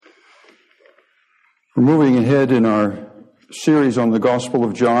We're moving ahead in our series on the Gospel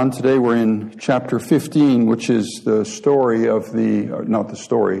of John. Today we're in chapter 15, which is the story of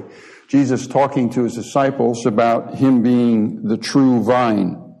Jesus talking to his disciples about him being the true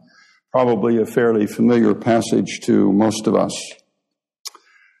vine. Probably a fairly familiar passage to most of us.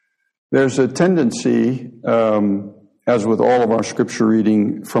 There's a tendency, as with all of our scripture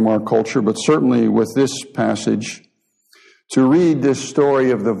reading from our culture, but certainly with this passage, to read this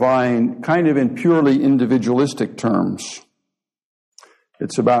story of the vine kind of in purely individualistic terms.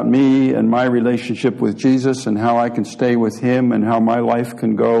 It's about me and my relationship with Jesus and how I can stay with him and how my life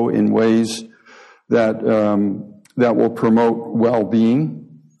can go in ways that will promote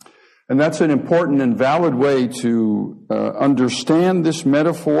well-being. And that's an important and valid way to understand this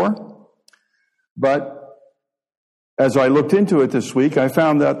metaphor. But as I looked into it this week, I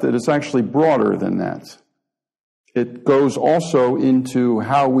found out that it's actually broader than that. It goes also into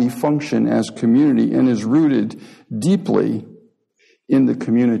how we function as community and is rooted deeply in the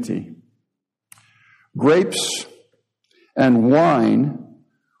community. Grapes and wine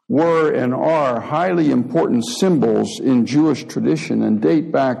were and are highly important symbols in Jewish tradition and date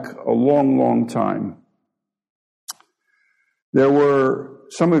back a long, long time. There were,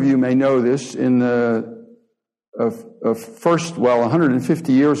 some of you may know this, in the first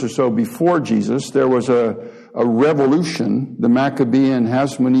 150 years or so before Jesus, there was a revolution, the Maccabean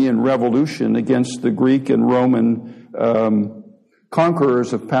Hasmonean revolution against the Greek and Roman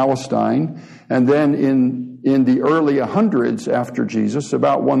conquerors of Palestine. And then in the early hundreds after Jesus,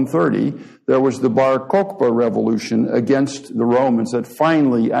 about 130, there was the Bar Kokhba revolution against the Romans that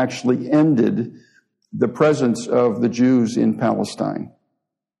finally actually ended the presence of the Jews in Palestine.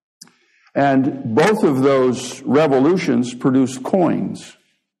 And both of those revolutions produced coins.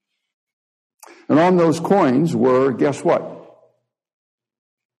 And on those coins were, guess what?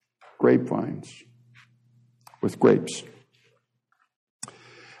 Grapevines with grapes.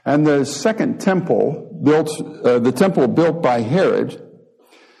 And the second temple, the temple built by Herod,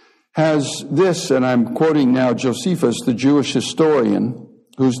 has this, and I'm quoting now Josephus, the Jewish historian,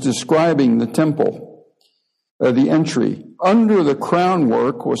 who's describing the temple. The entry, under the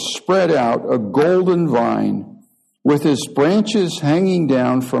crownwork was spread out a golden vine with its branches hanging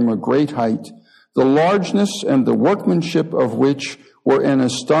down from a great height, the largeness and the workmanship of which were an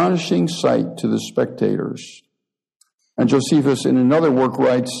astonishing sight to the spectators. And Josephus in another work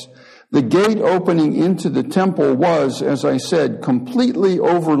writes, the gate opening into the temple was, as I said, completely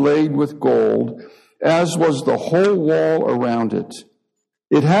overlaid with gold, as was the whole wall around it.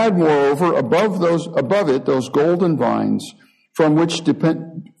 It had, moreover, above it those golden vines, from which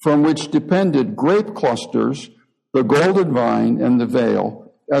depended grape clusters, the golden vine and the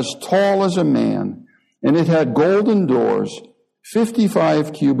veil, as tall as a man, and it had golden doors,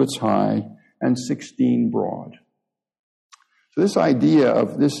 55 cubits high and 16 broad. So this idea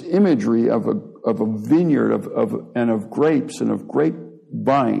of this imagery of a vineyard of grapes and of grape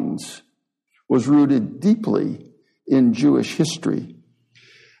vines was rooted deeply in Jewish history.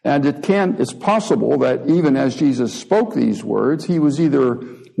 And it's possible that even as Jesus spoke these words, he was either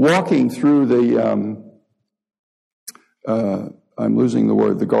walking through the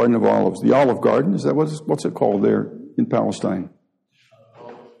Garden of Olives, the Olive Garden. Is that what's it called there in Palestine?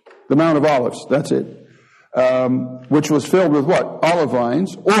 The Mount of Olives, that's it. Which was filled with what? Olive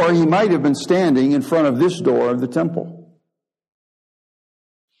vines. Or he might have been standing in front of this door of the temple.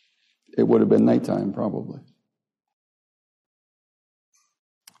 It would have been nighttime, probably.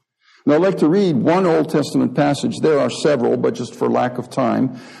 Now, I'd like to read one Old Testament passage. There are several, but just for lack of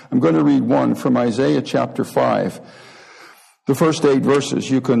time, I'm going to read one from Isaiah chapter 5. The first 8 verses.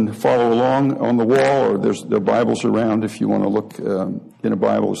 You can follow along on the wall, or there are Bibles around if you want to look in a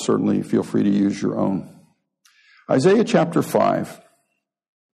Bible. Certainly feel free to use your own. Isaiah chapter 5.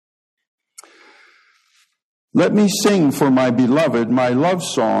 Let me sing for my beloved my love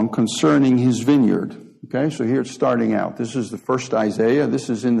song concerning his vineyard. Okay, so here it's starting out. This is the first Isaiah. This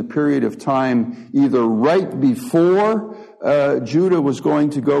is in the period of time either right before Judah was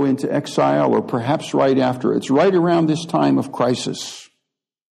going to go into exile or perhaps right after. It's right around this time of crisis.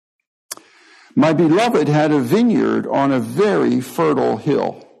 My beloved had a vineyard on a very fertile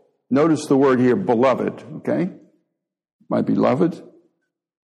hill. Notice the word here, beloved, okay? My beloved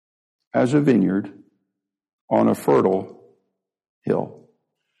has a vineyard on a fertile hill.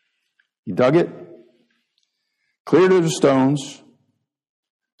 He dug it, cleared it of stones,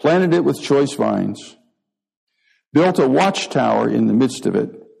 planted it with choice vines, built a watchtower in the midst of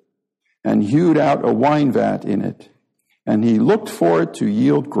it, and hewed out a wine vat in it, and he looked for it to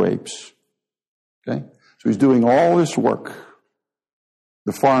yield grapes. Okay? So he's doing all this work,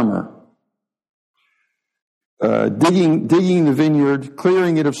 the farmer. digging the vineyard,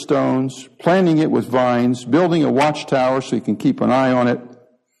 clearing it of stones, planting it with vines, building a watchtower so you can keep an eye on it,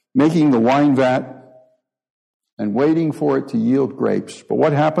 making the wine vat, and waiting for it to yield grapes. But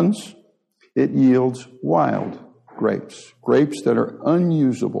what happens? It yields wild grapes, grapes that are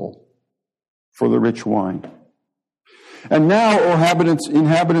unusable for the rich wine. And now, O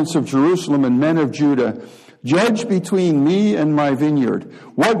inhabitants of Jerusalem and men of Judah, judge between me and my vineyard.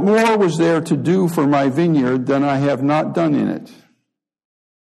 What more was there to do for my vineyard than I have not done in it?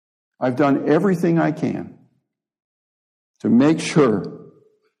 I've done everything I can to make sure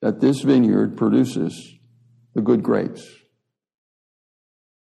that this vineyard produces the good grapes.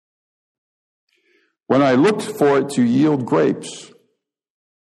 When I looked for it to yield grapes,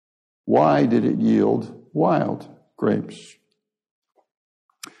 why did it yield wild grapes?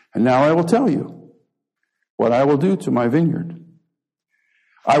 And now I will tell you what I will do to my vineyard.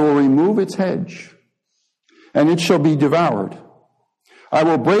 I will remove its hedge, and it shall be devoured. I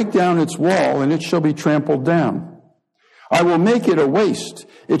will break down its wall, and it shall be trampled down. I will make it a waste.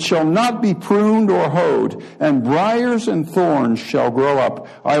 It shall not be pruned or hoed, and briars and thorns shall grow up.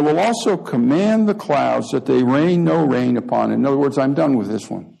 I will also command the clouds that they rain no rain upon it. In other words, I'm done with this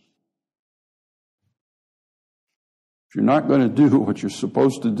one. If you're not going to do what you're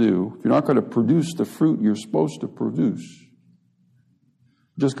supposed to do, if you're not going to produce the fruit you're supposed to produce,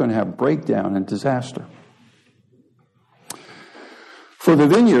 you're just going to have breakdown and disaster. For the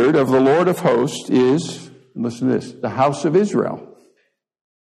vineyard of the Lord of hosts is, listen to this, the house of Israel.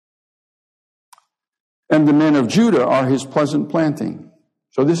 And the men of Judah are his pleasant planting.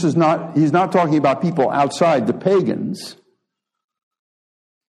 So this is not, he's not talking about people outside, the pagans.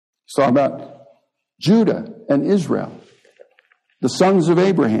 He's talking about Judah and Israel, the sons of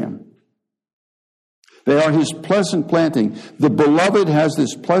Abraham. They are his pleasant planting. The beloved has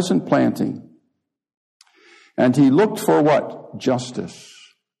this pleasant planting. And he looked for what? Justice.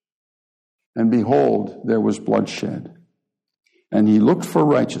 And behold, there was bloodshed. And he looked for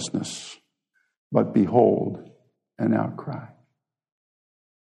righteousness. But behold, an outcry.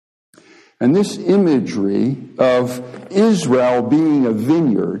 And this imagery of Israel being a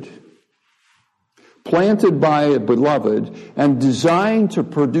vineyard, planted by a beloved and designed to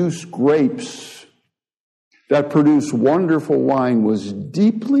produce grapes that produce wonderful wine, was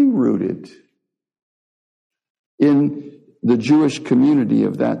deeply rooted in the Jewish community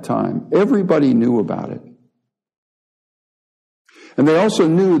of that time. Everybody knew about it. And they also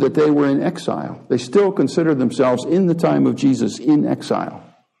knew that they were in exile. They still considered themselves, in the time of Jesus, in exile.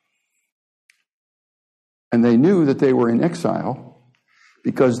 And they knew that they were in exile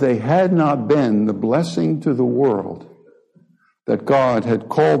because they had not been the blessing to the world that God had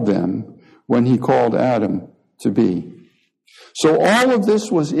called them when he called Adam to be. So all of this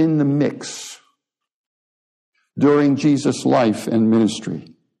was in the mix during Jesus' life and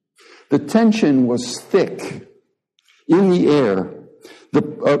ministry. The tension was thick in the air,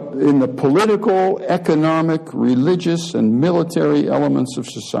 in the political, economic, religious, and military elements of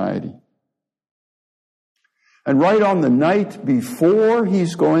society. And right on the night before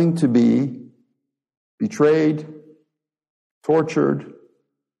he's going to be betrayed, tortured,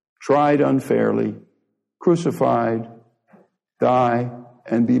 tried unfairly, crucified, die,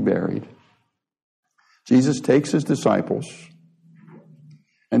 and be buried, Jesus takes his disciples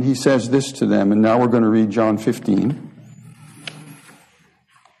and he says this to them. And now we're going to read John 15.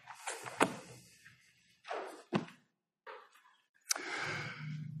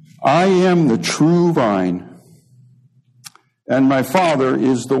 I am the true vine, and my Father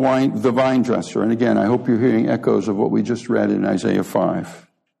is the vine dresser. And again, I hope you're hearing echoes of what we just read in Isaiah 5.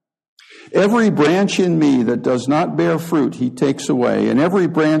 Every branch in me that does not bear fruit, he takes away. And every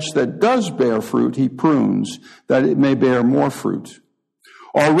branch that does bear fruit, he prunes, that it may bear more fruit.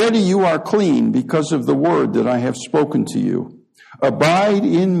 Already you are clean because of the word that I have spoken to you. Abide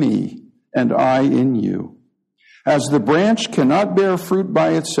in me, and I in you. As the branch cannot bear fruit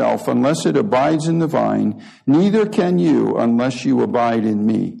by itself unless it abides in the vine, neither can you unless you abide in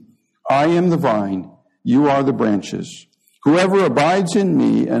me. I am the vine, you are the branches. Whoever abides in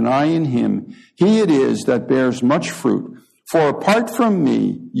me and I in him, he it is that bears much fruit. For apart from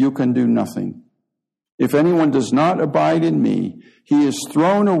me, you can do nothing. If anyone does not abide in me, he is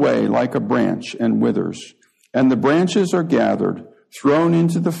thrown away like a branch and withers. And the branches are gathered, thrown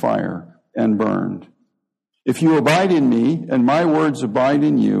into the fire, and burned. If you abide in me, and my words abide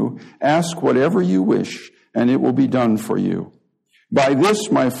in you, ask whatever you wish, and it will be done for you. By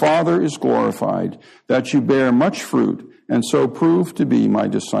this my Father is glorified, that you bear much fruit, and so prove to be my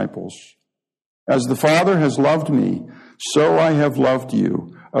disciples. As the Father has loved me, so I have loved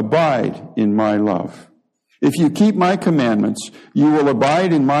you. Abide in my love. If you keep my commandments, you will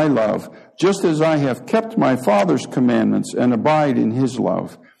abide in my love, just as I have kept my Father's commandments and abide in his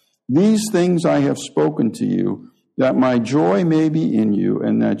love. These things I have spoken to you, that my joy may be in you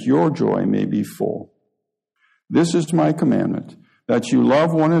and that your joy may be full. This is my commandment, that you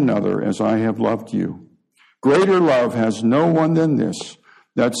love one another as I have loved you. Greater love has no one than this,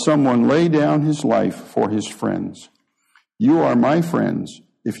 that someone lay down his life for his friends. You are my friends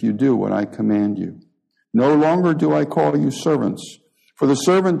if you do what I command you. No longer do I call you servants, for the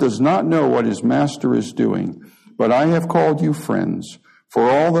servant does not know what his master is doing, but I have called you friends, for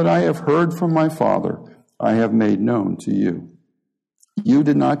all that I have heard from my Father I have made known to you. You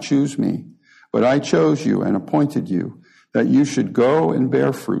did not choose me, but I chose you and appointed you, that you should go and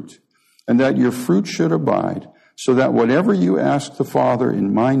bear fruit, and that your fruit should abide, so that whatever you ask the Father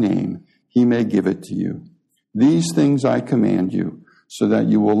in my name, he may give it to you. These things I command you, so that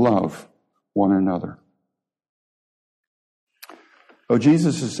you will love one another. So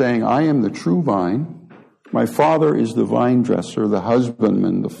Jesus is saying, I am the true vine. My Father is the vine dresser, the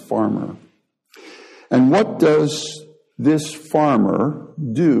husbandman, the farmer. And what does this farmer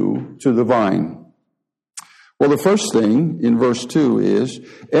do to the vine? Well, the first thing in verse 2 is,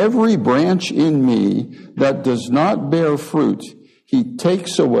 every branch in me that does not bear fruit, he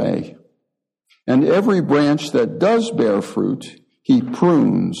takes away. And every branch that does bear fruit, he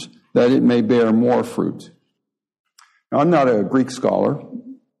prunes, that it may bear more fruit. Now, I'm not a Greek scholar,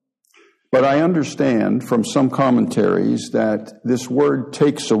 but I understand from some commentaries that this word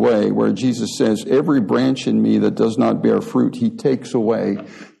takes away, where Jesus says, every branch in me that does not bear fruit, he takes away,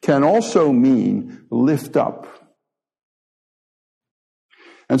 can also mean lift up.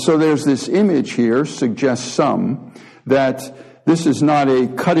 And so there's this image here, suggests some, that this is not a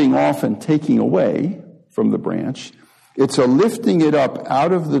cutting off and taking away from the branch. It's a lifting it up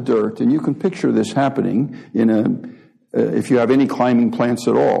out of the dirt, and you can picture this happening if you have any climbing plants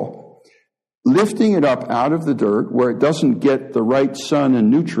at all. Lifting it up out of the dirt where it doesn't get the right sun and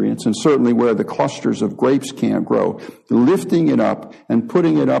nutrients, and certainly where the clusters of grapes can't grow. Lifting it up and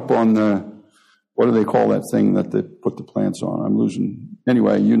putting it up on the, what do they call that thing that they put the plants on?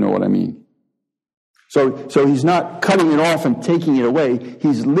 Anyway, you know what I mean. So he's not cutting it off and taking it away.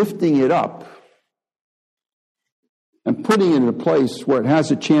 He's lifting it up and putting it in a place where it has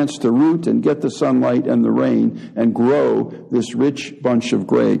a chance to root and get the sunlight and the rain and grow this rich bunch of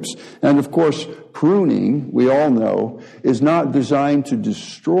grapes. And of course, pruning, we all know, is not designed to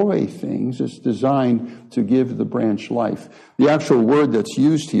destroy things. It's designed to give the branch life. The actual word that's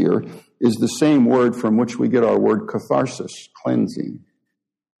used here is the same word from which we get our word catharsis, cleansing.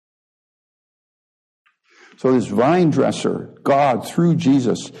 So this vine dresser, God, through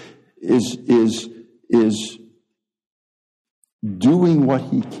Jesus, is doing what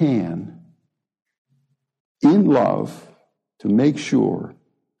he can in love to make sure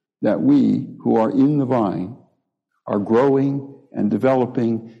that we who are in the vine are growing and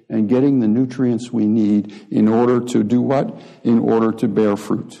developing and getting the nutrients we need in order to do what? In order to bear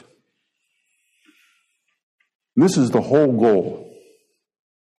fruit. This is the whole goal.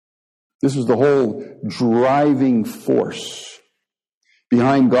 This is the whole driving force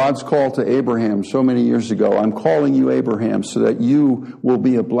behind God's call to Abraham so many years ago. I'm calling you, Abraham, so that you will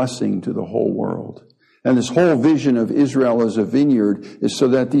be a blessing to the whole world. And this whole vision of Israel as a vineyard is so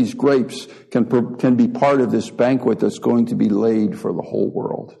that these grapes can be part of this banquet that's going to be laid for the whole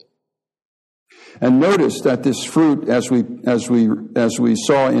world. And notice that this fruit, as we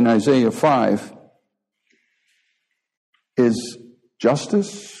saw in Isaiah 5, is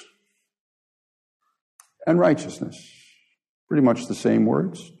justice and righteousness. Pretty much the same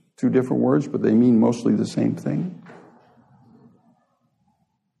words, two different words, but they mean mostly the same thing.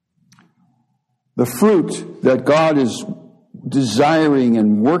 The fruit that God is desiring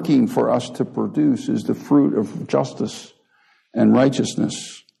and working for us to produce is the fruit of justice and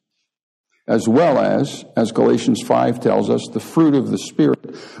righteousness, as well as Galatians 5 tells us, the fruit of the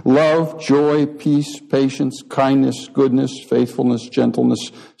Spirit: love, joy, peace, patience, kindness, goodness, faithfulness,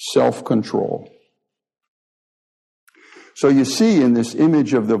 gentleness, self-control. So you see in this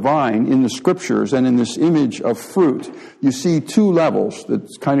image of the vine, in the scriptures, and in this image of fruit, you see two levels.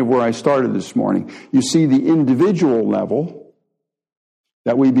 That's kind of where I started this morning. You see the individual level,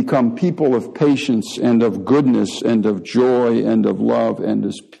 that we become people of patience and of goodness and of joy and of love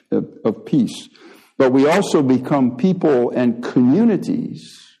and of peace. But we also become people and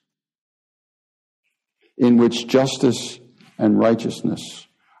communities in which justice and righteousness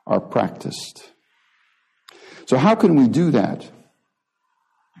are practiced. So how can we do that?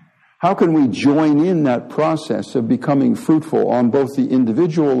 How can we join in that process of becoming fruitful on both the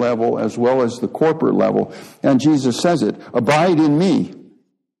individual level as well as the corporate level? And Jesus says it, abide in me.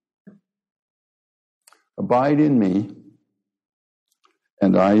 Abide in me,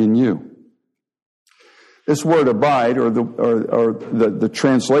 and I in you. This word abide, or the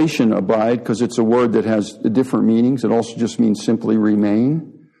translation abide, because it's a word that has different meanings. It also just means simply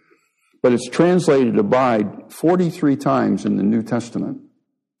remain. But it's translated abide 43 times in the New Testament.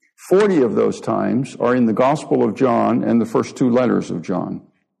 40 of those times are in the Gospel of John and the first 2 letters of John.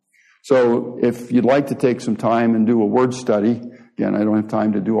 So if you'd like to take some time and do a word study, again, I don't have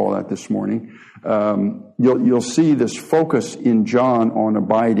time to do all that this morning, you'll see this focus in John on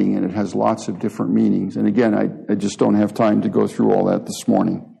abiding, and it has lots of different meanings. And again, I just don't have time to go through all that this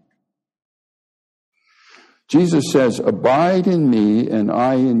morning. Jesus says, abide in me and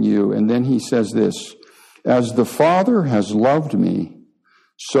I in you. And then he says this, as the Father has loved me,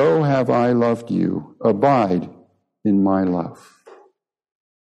 so have I loved you. Abide in my love.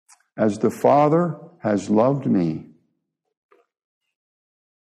 As the Father has loved me,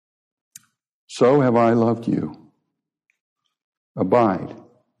 so have I loved you. Abide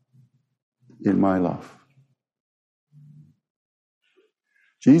in my love.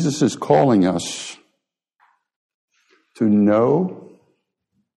 Jesus is calling us to know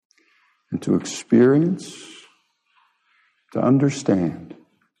and to experience, to understand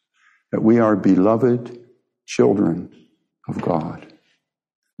that we are beloved children of God.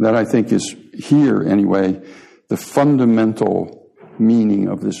 That, I think, is here, anyway, the fundamental meaning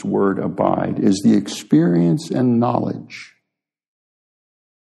of this word abide, is the experience and knowledge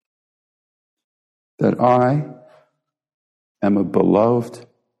that I am a beloved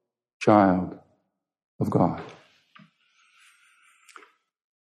child of God.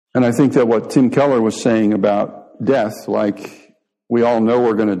 And I think that what Tim Keller was saying about death, like, we all know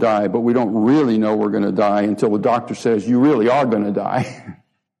we're going to die, but we don't really know we're going to die until the doctor says, you really are going to die.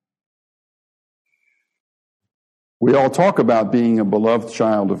 We all talk about being a beloved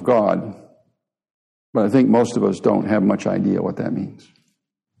child of God, but I think most of us don't have much idea what that means.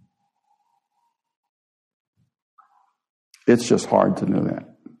 It's just hard to know that.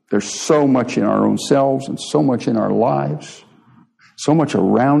 There's so much in our own selves and so much in our lives, so much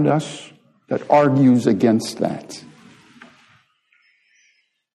around us that argues against that.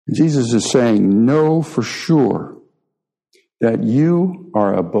 Jesus is saying, know for sure that you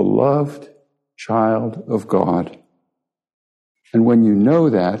are a beloved child of God. And when you know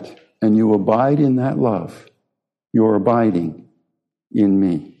that and you abide in that love, you're abiding in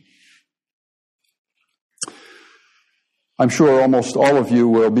me. I'm sure almost all of you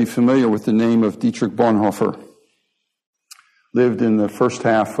will be familiar with the name of Dietrich Bonhoeffer. Lived in the first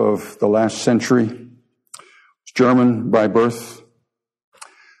half of the last century. German by birth.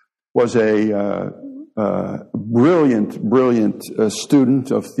 Was a brilliant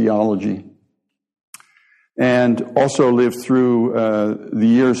student of theology, and also lived through the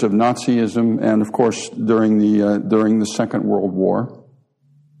years of Nazism, and of course during the Second World War.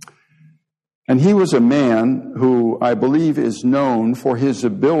 And he was a man who I believe is known for his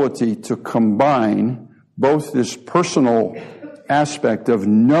ability to combine both this personal aspect of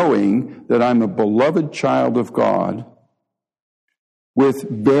knowing that I'm a beloved child of God with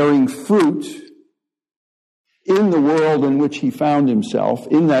bearing fruit in the world in which he found himself,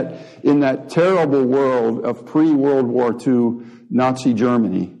 in that terrible world of pre-World War II Nazi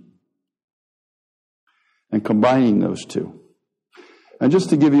Germany, and combining those two. And just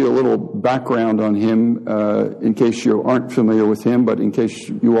to give you a little background on him, in case you aren't familiar with him, but in case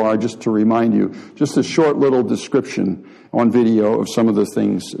you are, just to remind you, just a short little description on video of some of the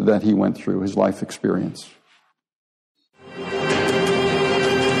things that he went through, his life experience.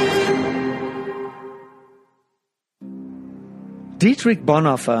 Dietrich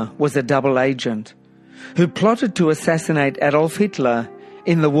Bonhoeffer was a double agent who plotted to assassinate Adolf Hitler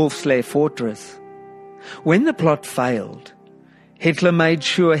in the Wolfslair fortress. When the plot failed, Hitler made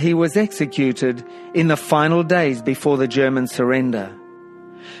sure he was executed in the final days before the German surrender.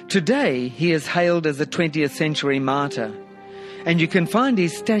 Today, he is hailed as a 20th century martyr, and you can find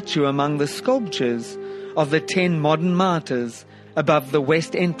his statue among the sculptures of the 10 modern martyrs above the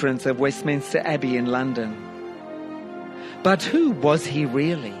west entrance of Westminster Abbey in London. But who was he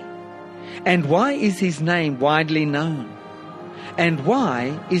really? And why is his name widely known? And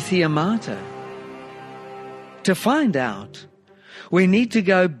why is he a martyr? To find out, we need to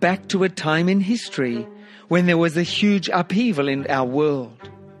go back to a time in history when there was a huge upheaval in our world.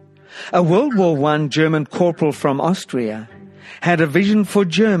 A World War I German corporal from Austria had a vision for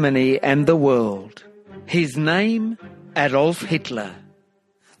Germany and the world. His name, Adolf Hitler.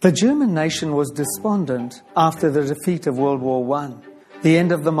 The German nation was despondent after the defeat of World War I, the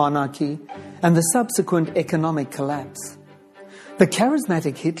end of the monarchy, and the subsequent economic collapse. The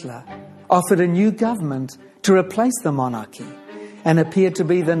charismatic Hitler offered a new government to replace the monarchy and appeared to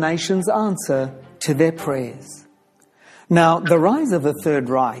be the nation's answer to their prayers. Now, the rise of the Third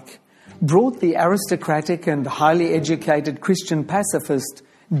Reich brought the aristocratic and highly educated Christian pacifist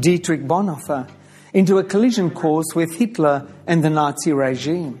Dietrich Bonhoeffer into a collision course with Hitler and the Nazi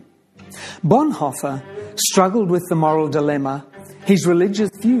regime. Bonhoeffer struggled with the moral dilemma, his religious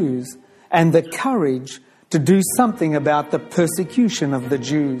views, and the courage to do something about the persecution of the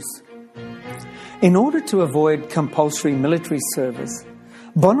Jews. In order to avoid compulsory military service,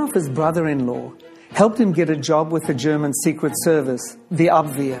 Bonhoeffer's brother-in-law helped him get a job with the German Secret Service, the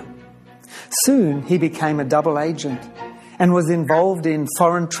Abwehr. Soon he became a double agent and was involved in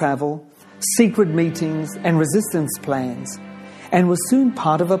foreign travel, secret meetings and resistance plans, and was soon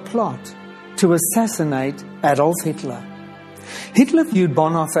part of a plot to assassinate Adolf Hitler. Hitler viewed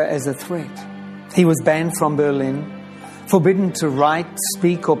Bonhoeffer as a threat. He was banned from Berlin, forbidden to write,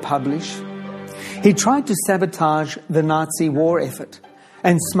 speak or publish. He tried to sabotage the Nazi war effort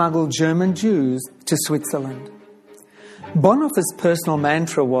and smuggle German Jews to Switzerland. Bonhoeffer's personal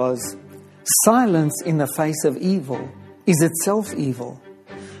mantra was, "Silence in the face of evil is itself evil.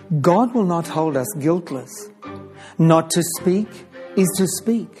 God will not hold us guiltless. Not to speak is to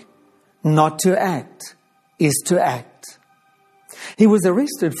speak. Not to act is to act." He was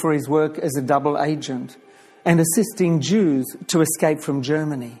arrested for his work as a double agent and assisting Jews to escape from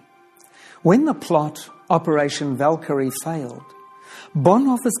Germany. When the plot, Operation Valkyrie, failed,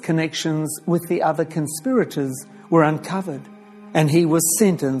 Bonhoeffer's connections with the other conspirators were uncovered and he was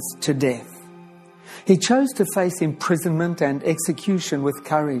sentenced to death. He chose to face imprisonment and execution with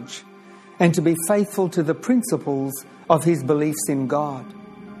courage and to be faithful to the principles of his beliefs in God.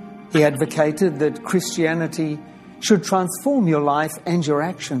 He advocated that Christianity should transform your life and your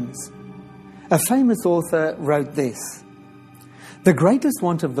actions. A famous author wrote this: "The greatest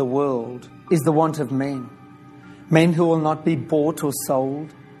want of the world is the want of men. Men who will not be bought or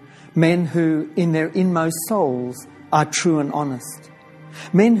sold. Men who, in their inmost souls, are true and honest.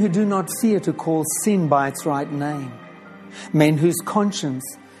 Men who do not fear to call sin by its right name. Men whose conscience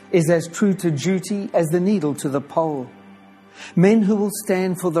is as true to duty as the needle to the pole. Men who will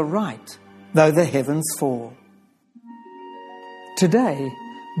stand for the right, though the heavens fall." Today,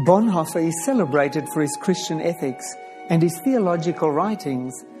 Bonhoeffer is celebrated for his Christian ethics, and his theological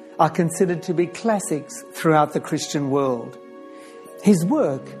writings are considered to be classics throughout the Christian world. His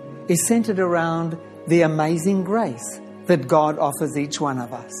work is centered around the amazing grace that God offers each one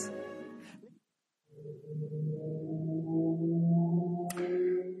of us.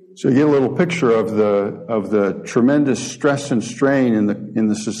 So you get a little picture of the tremendous stress and strain in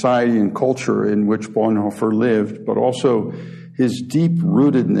the society and culture in which Bonhoeffer lived, but also his deep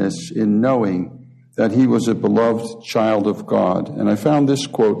rootedness in knowing that he was a beloved child of God. And I found this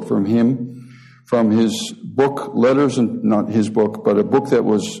quote from him, from his book, Letters, and not his book, but a book that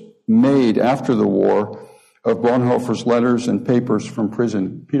was made after the war, of Bonhoeffer's letters and papers from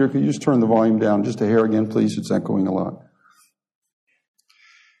prison. Peter, could you just turn the volume down just a hair again, please? It's echoing a lot.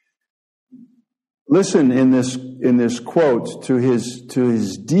 Listen in this quote to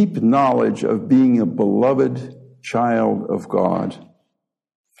his deep knowledge of being a beloved child of God.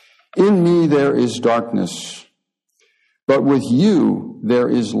 "In me there is darkness, but with you there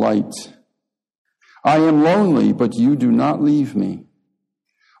is light. I am lonely, but you do not leave me.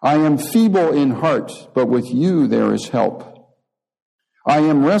 I am feeble in heart, but with you there is help. I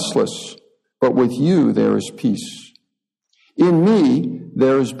am restless, but with you there is peace. In me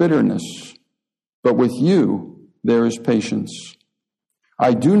there is bitterness, but with you there is patience.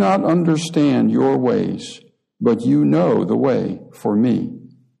 I do not understand your ways, but you know the way for me.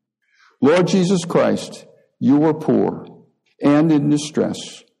 Lord Jesus Christ, you were poor and in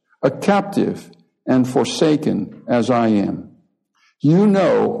distress, a captive and forsaken as I am. You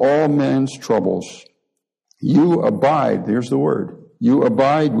know all men's troubles. You abide," there's the word, "you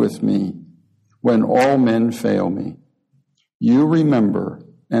abide with me when all men fail me. You remember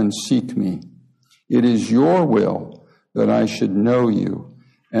and seek me. It is your will that I should know you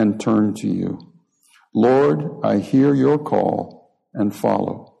and turn to you. Lord, I hear your call and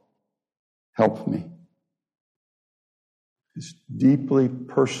follow. Help me." This deeply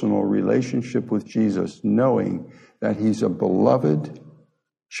personal relationship with Jesus, knowing that he's a beloved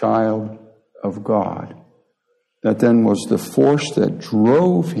child of God, that then was the force that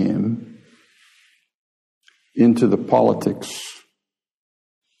drove him into the politics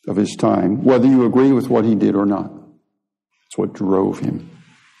of his time, whether you agree with what he did or not. It's what drove him.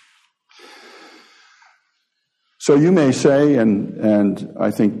 So you may say, and I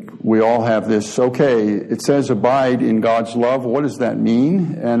think we all have this, okay, it says abide in God's love. What does that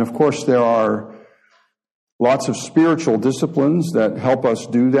mean? And of course there are lots of spiritual disciplines that help us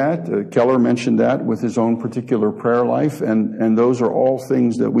do that. Keller mentioned that with his own particular prayer life, and those are all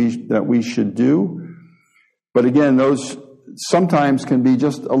things that we should do. But again, those sometimes can be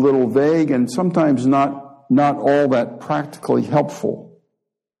just a little vague and sometimes not all that practically helpful.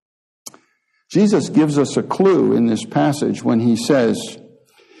 Jesus gives us a clue in this passage when he says,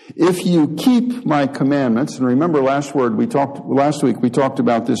 if you keep my commandments, and remember last week we talked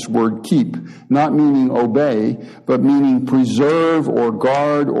about this word keep, not meaning obey, but meaning preserve or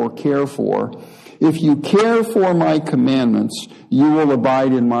guard or care for. If you care for my commandments, you will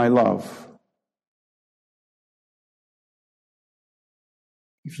abide in my love.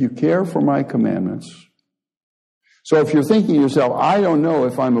 If you care for my commandments. So if you're thinking to yourself, I don't know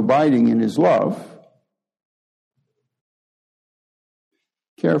if I'm abiding in his love,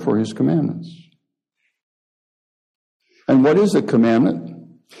 care for his commandments. And what is a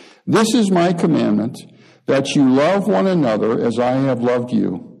commandment? This is my commandment, that you love one another as I have loved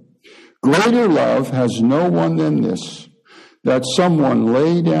you. Greater love has no one than this, that someone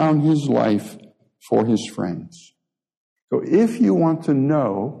lay down his life for his friends. So if you want to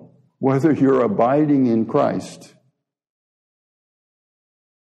know whether you're abiding in Christ,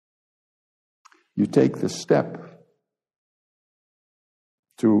 you take the step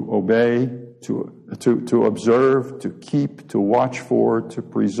to obey, to observe, to keep, to watch for, to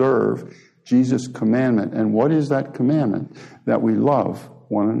preserve Jesus' commandment. And what is that commandment? That we love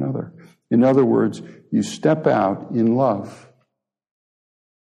one another. In other words, you step out in love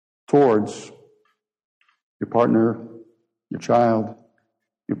towards your partner, your child,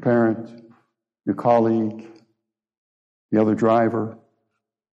 your parent, your colleague, the other driver,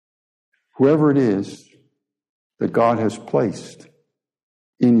 whoever it is that God has placed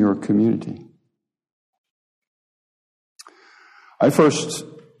in your community. I first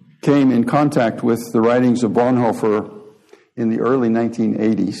came in contact with the writings of Bonhoeffer in the early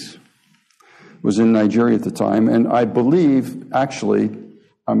 1980s. Was in Nigeria at the time, and I believe, actually,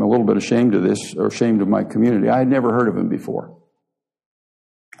 I'm a little bit ashamed of this, or ashamed of my community. I had never heard of him before.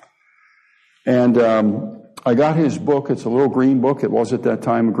 And I got his book. It's a little green book. It was at that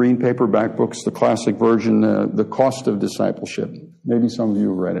time a green paperback book. It's the classic version, The Cost of Discipleship. Maybe some of you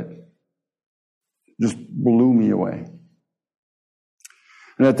have read it. Just blew me away.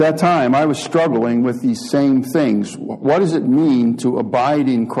 And at that time, I was struggling with these same things. What does it mean to abide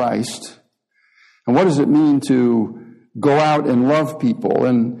in Christ? And what does it mean to go out and love people?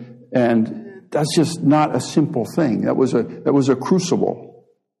 And that's just not a simple thing. That was a crucible.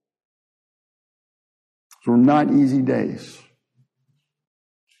 Those were not easy days.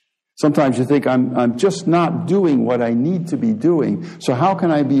 Sometimes you think, I'm just not doing what I need to be doing. So how can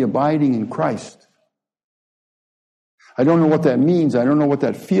I be abiding in Christ? I don't know what that means. I don't know what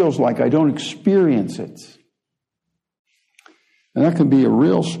that feels like. I don't experience it. And that can be a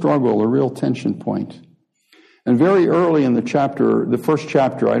real struggle, a real tension point. And very early in the chapter, the first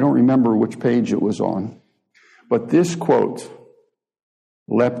chapter, I don't remember which page it was on, but this quote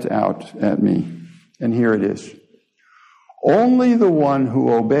leapt out at me. And here it is. Only the one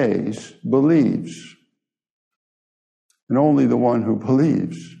who obeys believes. And only the one who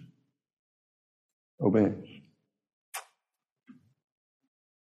believes obeys.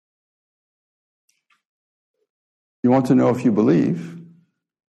 You want to know if you believe?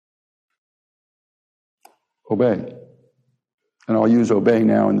 Obey. And I'll use obey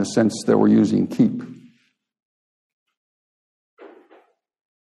now in the sense that we're using keep.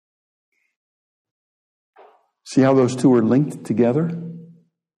 See how those two are linked together?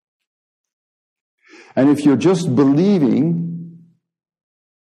 And if you're just believing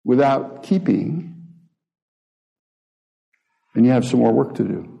without keeping, then you have some more work to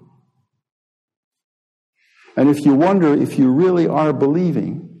do. And if you wonder if you really are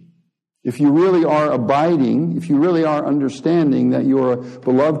believing, if you really are abiding, if you really are understanding that you're a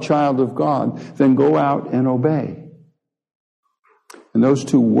beloved child of God, then go out and obey. And those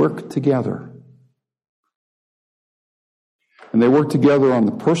two work together. And they work together on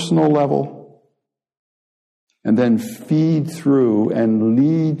the personal level and then feed through and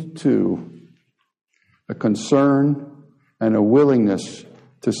lead to a concern and a willingness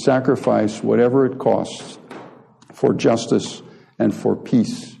to sacrifice whatever it costs for justice and for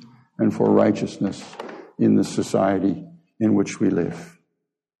peace and for righteousness in the society in which we live.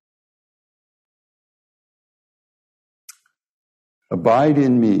 Abide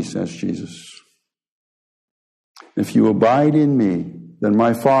in me, says Jesus. If you abide in me, then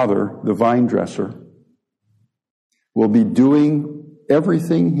my Father, the vine dresser, will be doing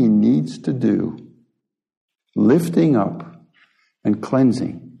everything he needs to do, lifting up and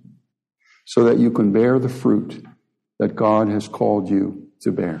cleansing, so that you can bear the fruit that God has called you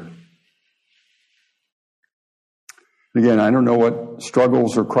to bear. Again, I don't know what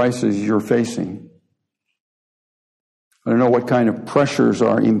struggles or crises you're facing. I don't know what kind of pressures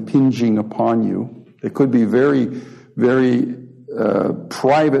are impinging upon you. They could be very, very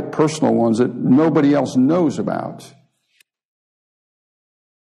private, personal ones that nobody else knows about.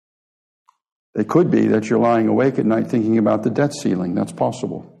 They could be that you're lying awake at night thinking about the debt ceiling. That's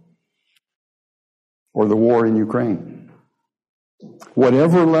possible. Or the war in Ukraine.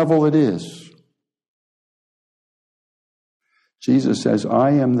 Whatever level it is, Jesus says,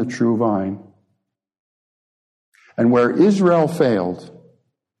 I am the true vine. And where Israel failed,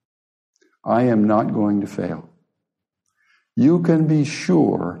 I am not going to fail. You can be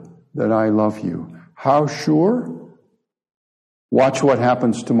sure that I love you. How sure? Watch what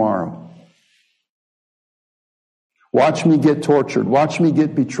happens tomorrow. Watch me get tortured. Watch me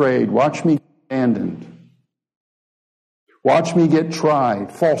get betrayed. Watch me get abandoned. Watch me get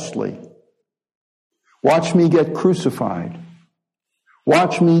tried falsely. Watch me get crucified.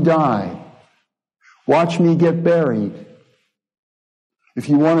 Watch me die. Watch me get buried. If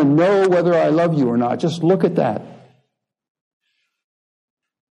you want to know whether I love you or not, just look at that.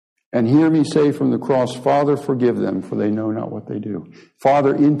 And hear me say from the cross, Father, forgive them, for they know not what they do.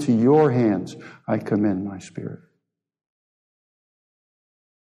 Father, into your hands I commend my spirit.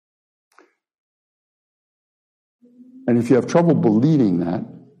 And if you have trouble believing that,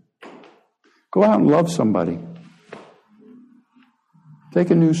 go out and love somebody. Take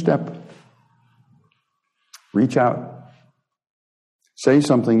a new step. Reach out. Say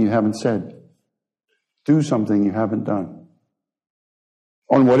something you haven't said. Do something you haven't done.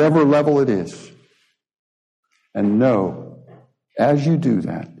 On whatever level it is. And know, as you do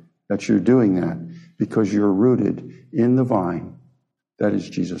that, that you're doing that because you're rooted in the vine that is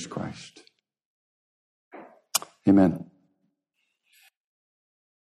Jesus Christ. Amen.